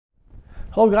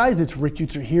Hello guys, it's Rick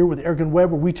Utzer here with AirgunWeb, where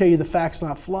we tell you the facts,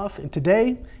 not fluff. And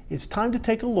today, it's time to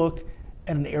take a look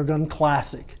at an airgun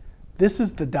classic. This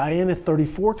is the Diana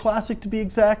 34 Classic to be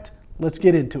exact. Let's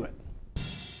get into it.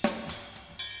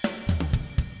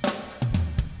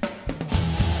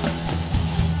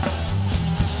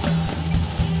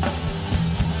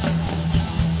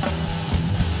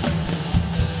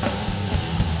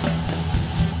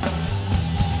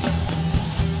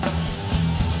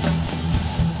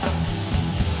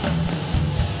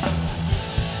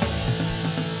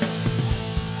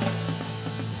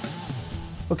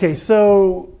 Okay,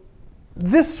 so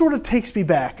this sort of takes me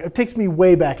back. It takes me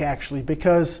way back actually,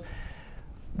 because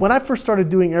when I first started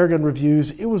doing airgun reviews,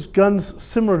 it was guns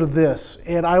similar to this,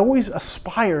 and I always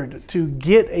aspired to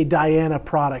get a Diana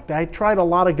product. I tried a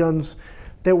lot of guns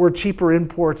that were cheaper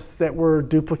imports, that were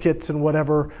duplicates and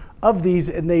whatever of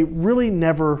these, and they really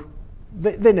never,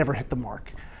 they never hit the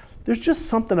mark. There's just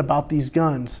something about these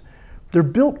guns. They're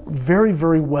built very,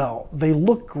 very well. They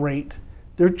look great.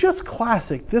 They're just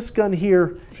classic. This gun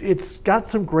here, it's got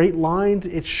some great lines.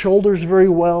 It shoulders very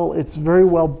well. It's very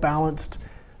well balanced.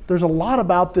 There's a lot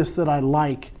about this that I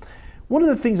like. One of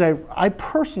the things I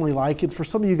personally like, and for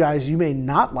some of you guys, you may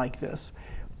not like this,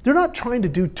 they're not trying to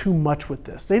do too much with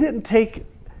this. They didn't take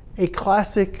a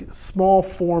classic small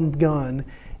form gun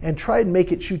and try and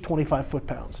make it shoot 25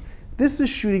 foot-pounds. This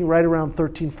is shooting right around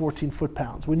 13, 14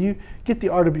 foot-pounds. When you get the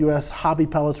RWS hobby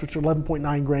pellets, which are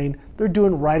 11.9 grain, they're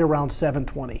doing right around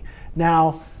 720.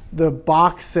 Now, the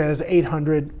box says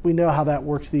 800. We know how that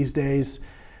works these days.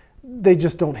 They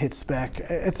just don't hit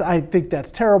spec. I think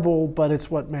that's terrible, but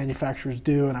it's what manufacturers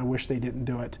do, and I wish they didn't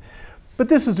do it. But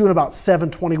this is doing about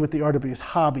 720 with the RWS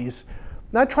hobbies.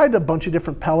 Now, I tried a bunch of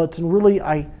different pellets, and really,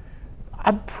 I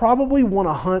probably want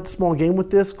to hunt small game with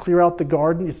this, clear out the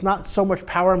garden. It's not so much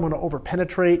power I'm going to over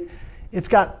penetrate. It's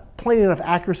got plenty enough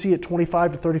accuracy at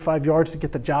 25 to 35 yards to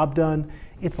get the job done.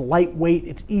 It's lightweight,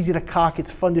 it's easy to cock,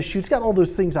 it's fun to shoot. It's got all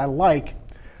those things I like.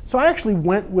 So I actually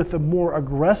went with a more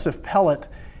aggressive pellet,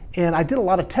 and I did a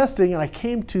lot of testing, and I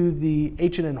came to the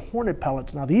H&N Hornet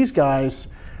Pellets. Now these guys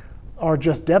are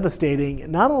just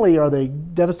devastating. Not only are they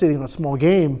devastating on a small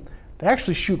game, they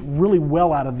actually shoot really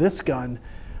well out of this gun.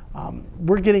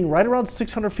 We're getting right around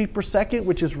 600 feet per second,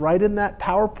 which is right in that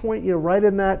power point, right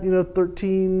in that,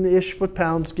 13-ish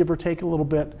foot-pounds, give or take a little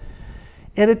bit.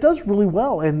 And it does really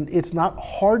well, and it's not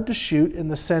hard to shoot in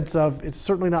the sense of it's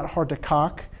certainly not hard to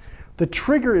cock. The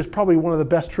trigger is probably one of the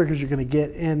best triggers you're going to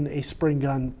get in a spring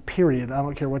gun, period. I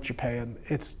don't care what you're paying.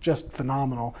 It's just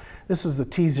phenomenal. This is the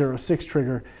T06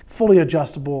 Trigger, fully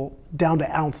adjustable, down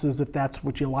to ounces if that's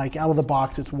what you like. Out of the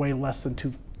box, it's way less than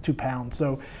two pounds.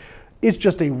 So it's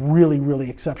just a really, really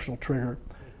exceptional trigger.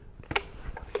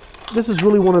 This is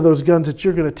really one of those guns that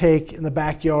you're going to take in the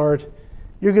backyard.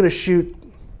 You're going to shoot,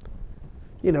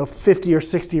 50 or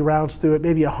 60 rounds through it,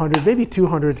 maybe 100, maybe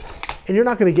 200, and you're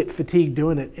not going to get fatigued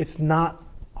doing it. It's not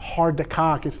hard to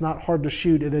cock. It's not hard to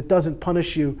shoot, and it doesn't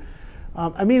punish you.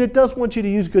 It does want you to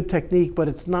use good technique, but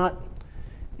it's not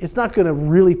going to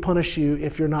really punish you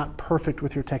if you're not perfect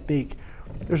with your technique.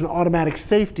 There's an automatic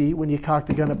safety. When you cock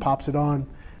the gun, it pops it on.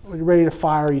 When you're ready to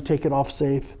fire, you take it off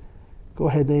safe. Go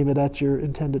ahead and aim it at your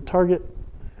intended target.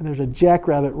 And there's a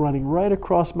jackrabbit running right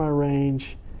across my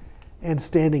range and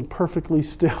standing perfectly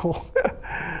still.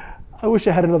 I wish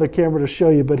I had another camera to show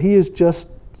you, but he is just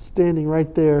standing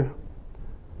right there.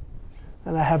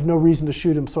 And I have no reason to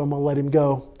shoot him, so I'm going to let him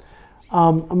go.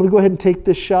 I'm going to go ahead and take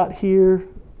this shot here.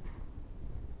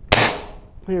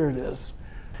 Here it is.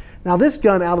 Now this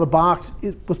gun out of the box,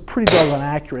 it was pretty doggone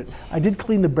accurate. I did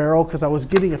clean the barrel because I was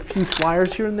getting a few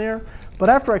flyers here and there, but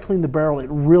after I cleaned the barrel, it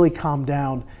really calmed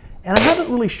down. And I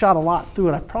haven't really shot a lot through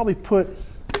it. I've probably put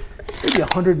maybe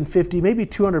 150, maybe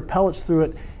 200 pellets through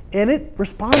it, and it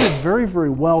responded very, very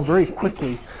well, very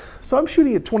quickly. So I'm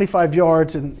shooting at 25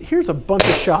 yards, and here's a bunch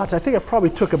of shots. I think I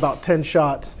probably took about 10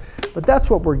 shots, but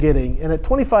that's what we're getting. And at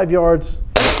 25 yards,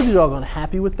 I'm pretty doggone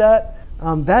happy with that.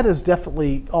 That is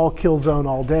definitely all kill zone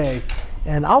all day,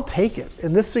 and I'll take it.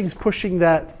 And this thing's pushing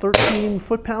that 13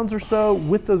 foot-pounds or so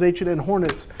with those H&N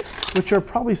Hornets, which are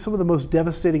probably some of the most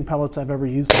devastating pellets I've ever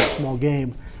used for a small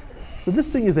game. So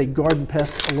this thing is a garden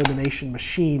pest elimination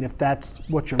machine if that's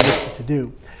what you're looking to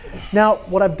do. Now,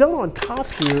 what I've done on top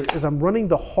here is I'm running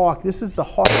the Hawke. This is the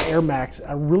Hawke Airmax.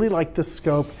 I really like this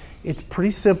scope. It's pretty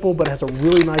simple, but has a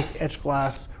really nice etched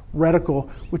glass reticle,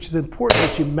 which is important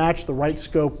that you match the right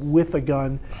scope with a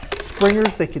gun.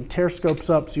 Springers, they can tear scopes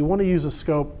up, so you want to use a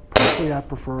scope. Personally, I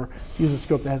prefer to use a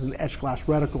scope that has an etched glass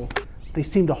reticle. They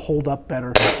seem to hold up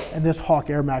better, and this Hawke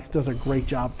Airmax does a great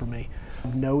job for me.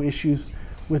 No issues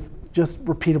with just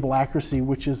repeatable accuracy,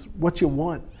 which is what you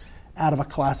want out of a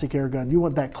classic air gun. You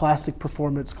want that classic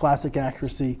performance, classic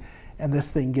accuracy, and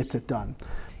this thing gets it done.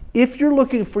 If you're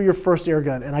looking for your first air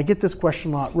gun, and I get this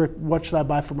question a lot, Rick, what should I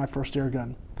buy for my first air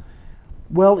gun?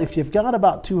 Well, if you've got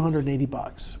about 280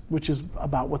 bucks, which is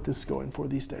about what this is going for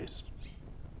these days,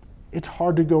 it's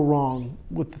hard to go wrong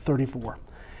with the 34.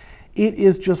 It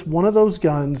is just one of those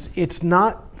guns. It's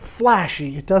not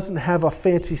flashy. It doesn't have a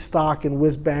fancy stock and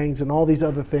whiz bangs and all these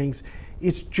other things.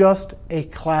 It's just a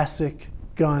classic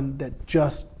gun that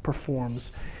just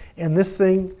performs. And this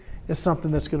thing is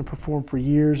something that's going to perform for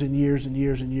years and years and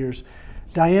years and years.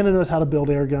 Diana knows how to build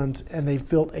air guns, and they've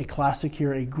built a classic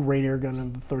here, a great air gun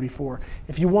in the 34.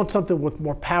 If you want something with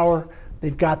more power,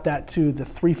 they've got that too. The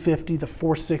 350, the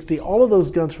 460, all of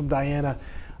those guns from Diana,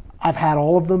 I've had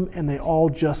all of them, and they all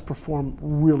just perform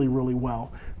really, really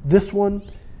well. This one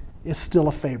is still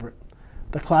a favorite.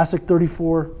 The classic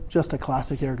 34, just a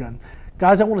classic air gun.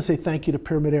 Guys, I want to say thank you to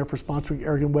Pyramid Air for sponsoring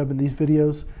AirgunWeb in these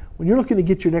videos. When you're looking to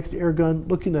get your next air gun,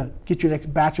 looking to get your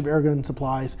next batch of air gun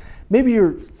supplies, maybe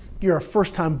you're a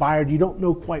first-time buyer and you don't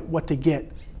know quite what to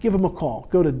get, give them a call.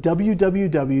 Go to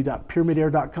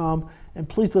www.pyramidair.com and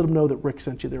please let them know that Rick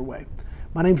sent you their way.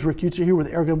 My name's Rick Utzer here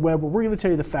with AirgunWeb, where we're going to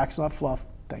tell you the facts, not fluff.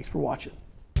 Thanks for watching.